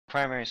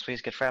primaries,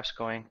 please get fraps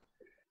going.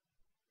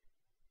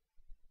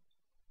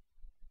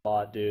 A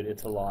lot, dude.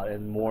 It's a lot,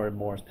 and more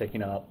is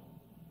picking up.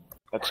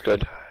 That's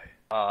good.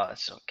 Oh,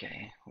 it's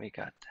okay. We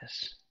got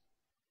this.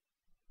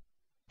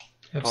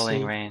 FC,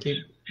 Pulling range.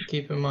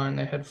 Keep in mind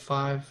they had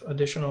 5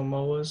 additional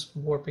MOAs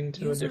warping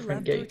to a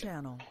different gate.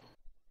 I'm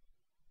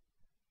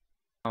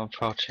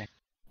approaching.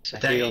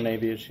 Real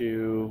Navy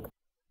issue.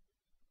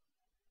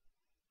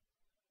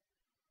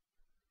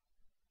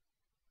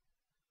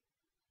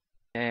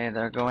 Okay,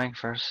 they're going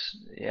first.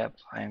 Yep,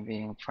 I am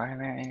being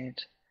primaried.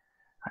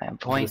 I am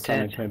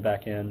pointed. Coming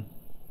back in.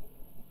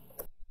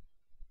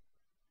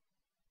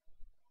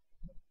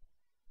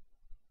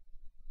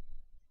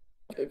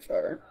 Good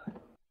fire.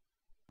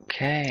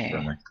 Okay.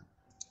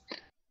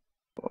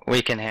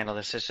 We can handle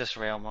this. It's just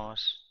rail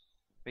mows.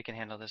 We can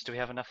handle this. Do we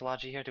have enough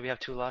logi here? Do we have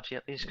 2 logi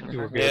at least?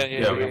 Confirmed?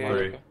 Yeah, we have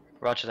 3.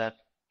 Roger that.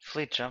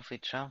 Fleet jump.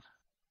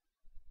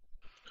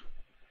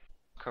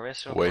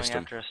 Cr3w going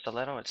after a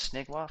stiletto. It's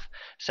SniggWaffe.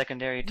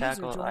 Secondary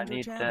tackle. I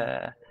need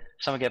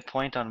someone get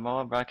point on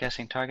Moa.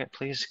 Broadcasting target,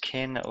 please.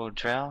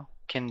 Cr3w.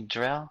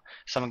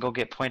 Someone go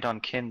get point on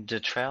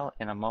Cr3w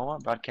in a Moa.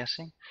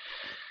 Broadcasting.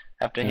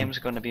 After him is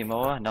going to be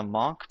Moa.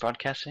 Namonk.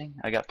 Broadcasting.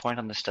 I got point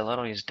on the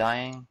stiletto. He's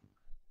dying.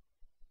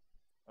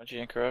 Logi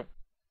and Cr3w.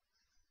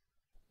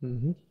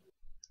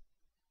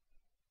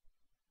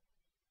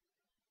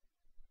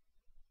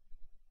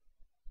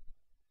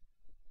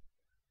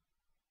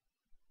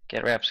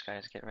 Get reps,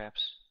 guys. Get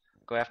reps.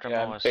 Go after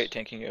Yeah, Moas. I'm bait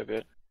tanking you a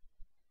bit.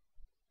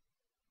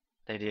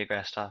 They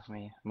digressed off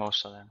me.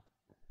 Most of them.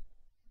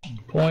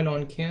 Point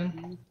on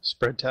Kin.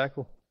 Spread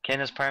tackle.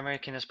 Kin is primary.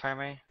 Kin is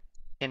primary.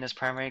 Kin is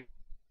primary.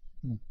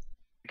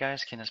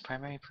 Guys, Kin is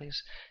primary,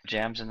 please.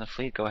 Jams in the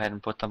fleet. Go ahead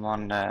and put them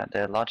on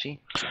the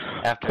logi.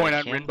 After Point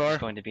on Kin, Rinbar.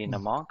 it's going to be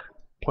Namonk.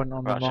 Point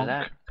on Roger the monk.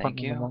 that. Thank Point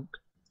you. on the monk.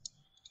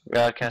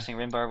 Broadcasting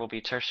Rinbar will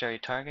be tertiary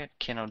target.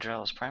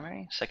 Cr3w is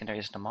primary. Secondary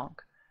is Namonk.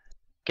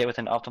 Get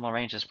within optimal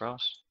ranges,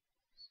 bros.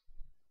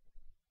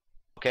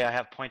 Okay, I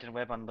have point and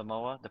web on the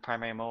Moa. The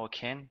primary Moa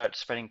Kin. Start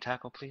spreading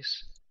tackle,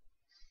 please.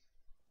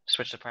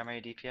 Switch to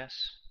primary DPS.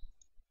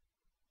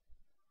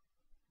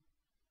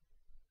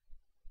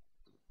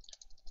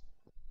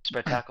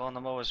 Spread tackle on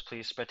the Moas,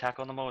 please. Spread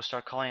tackle on the Moas.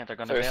 Start calling it. They're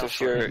going to bail.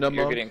 So you're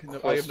getting I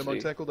have close Namonk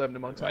to tackled. I have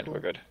Namonk Fine, tackled. we're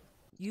good.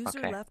 User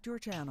Okay. left your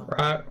channel.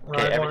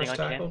 Okay, everything on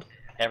tackled. Kin.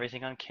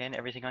 Everything on Kin.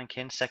 Everything on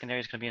Kin. Secondary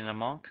is going to be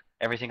Namonk.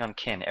 Everything on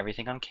Kin.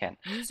 Everything on Kin.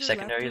 User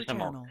Secondary is left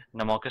your Namonk.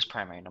 channel. Namonk is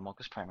primary. Namonk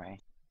is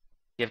primary.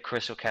 Give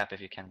Cr3w cap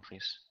if you can,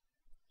 please.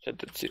 Said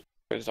that's you.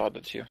 There's odd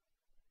that's you.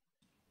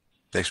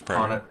 Next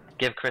primary.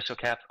 Give Cr3w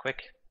cap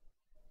quick.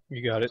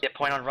 You got it. Get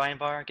point on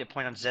Ryanbar. Get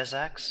point on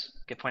Zezax.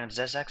 Get point on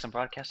Zezax. I'm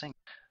broadcasting.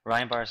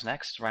 Ryanbar's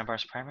next.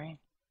 Ryanbar's primary.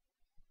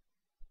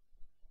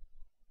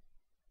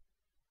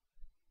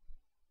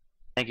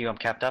 Thank you. I'm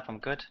capped up. I'm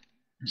good.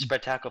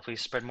 Spread tackle,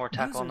 please. Spread more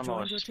tackle on the User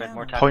joined Moas. your Spread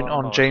more channel. tackle Point on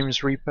on the Moas. James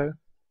Repo.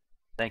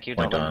 Thank you.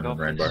 Point Don't let on him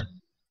go, please.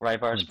 Ryanbar. Rybar's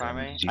Point on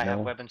primary. Zeno. I have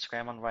weapon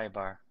scram on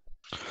Rybar.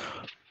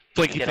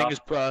 Blinky Get thing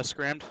off. is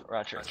scrammed.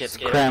 Roger. Get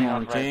Scram everything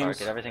on off Rybar. James.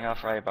 Get everything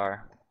off Rybar.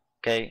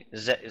 Okay,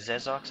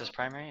 Zezox is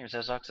primary, or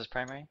Zezox is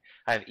primary.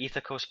 I have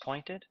Ethicos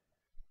pointed.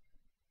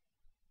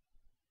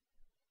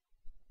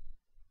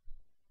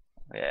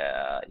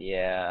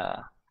 Yeah.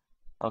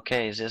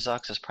 Okay,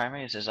 Zezox is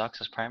primary,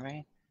 Zezox is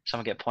primary.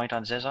 Someone get point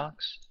on Zezox.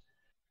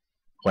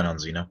 Point on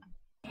Zeno.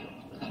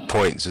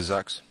 Point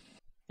Zizax.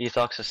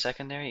 Ethox is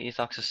secondary,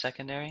 Ethox is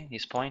secondary,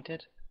 he's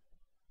pointed.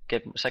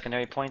 Get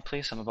secondary point,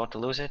 please, I'm about to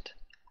lose it.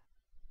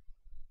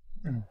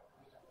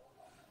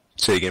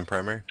 Say again,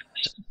 primary.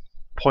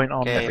 Point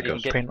on Okay,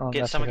 Ethicos.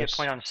 get someone get Ethicos.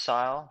 point on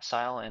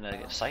Sile in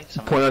a site.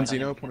 Someone Point get on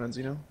Zeno. Point on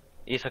Zeno.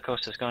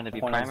 Ethicos is going to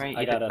be Point on- primary.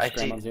 I got a I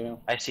scram see. on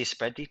Zeno. I see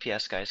spread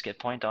DPS, guys. Get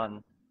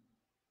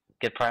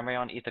primary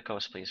on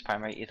Ethicos, please.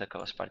 Primary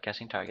Ethicos,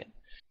 broadcasting target.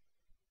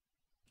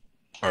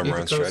 Armor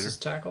on Ethicos Strider. is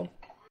tackled.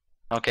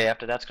 Okay,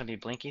 after that's going to be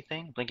Blinky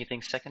Thing. Blinky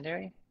Thing's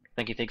secondary.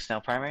 Blinky Thing's now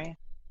primary.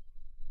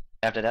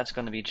 After that's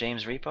going to be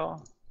James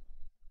Repo.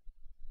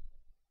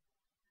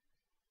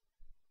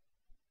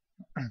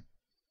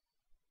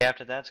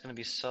 After that's going to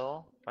be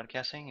Soul,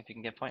 broadcasting, if you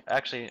can get point.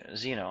 Actually,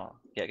 Zeno.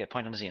 Yeah, get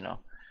point on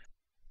Zeno.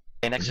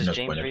 Okay, next is Zeno's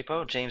James pointed.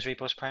 Repo. James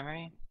Repo's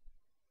primary.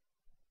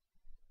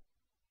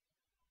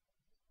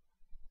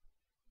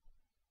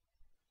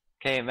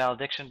 Okay,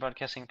 Malediction,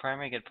 broadcasting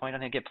primary. Get point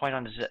on him. Get point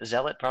on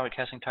Zealot,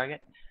 broadcasting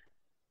target.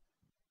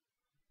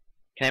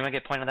 Can anyone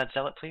get point on that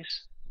Zealot,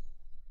 please?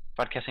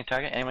 Broadcasting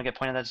target. Anyone get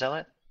point on that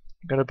Zealot?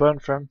 Gonna burn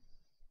from.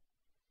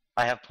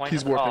 I have point.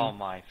 He's on... warping. Oh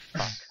my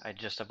fuck! I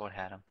just about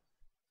had him.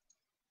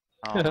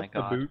 Oh my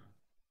god. boot.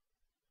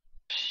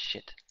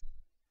 Shit.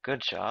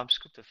 Good job.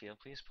 Scoop the field,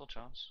 please. Pull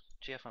Jones.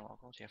 GF on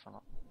local. GF on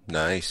local.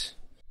 Nice.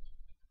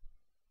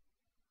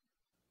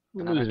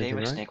 Another day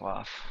with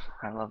SniggWaffe.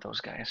 I love those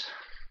guys.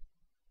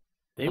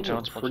 They Pull were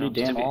Jones, pull pretty Jones.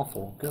 damn Did we-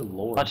 awful. Good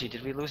lord. Budgie,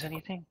 did we lose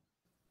anything?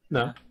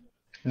 No.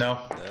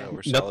 No.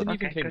 We're Nothing solid. even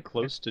Okay, came good.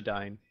 close to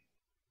dying.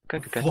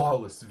 Good.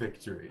 Flawless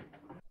victory.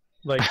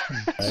 Like,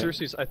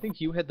 seriously, I think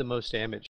you had the most damage.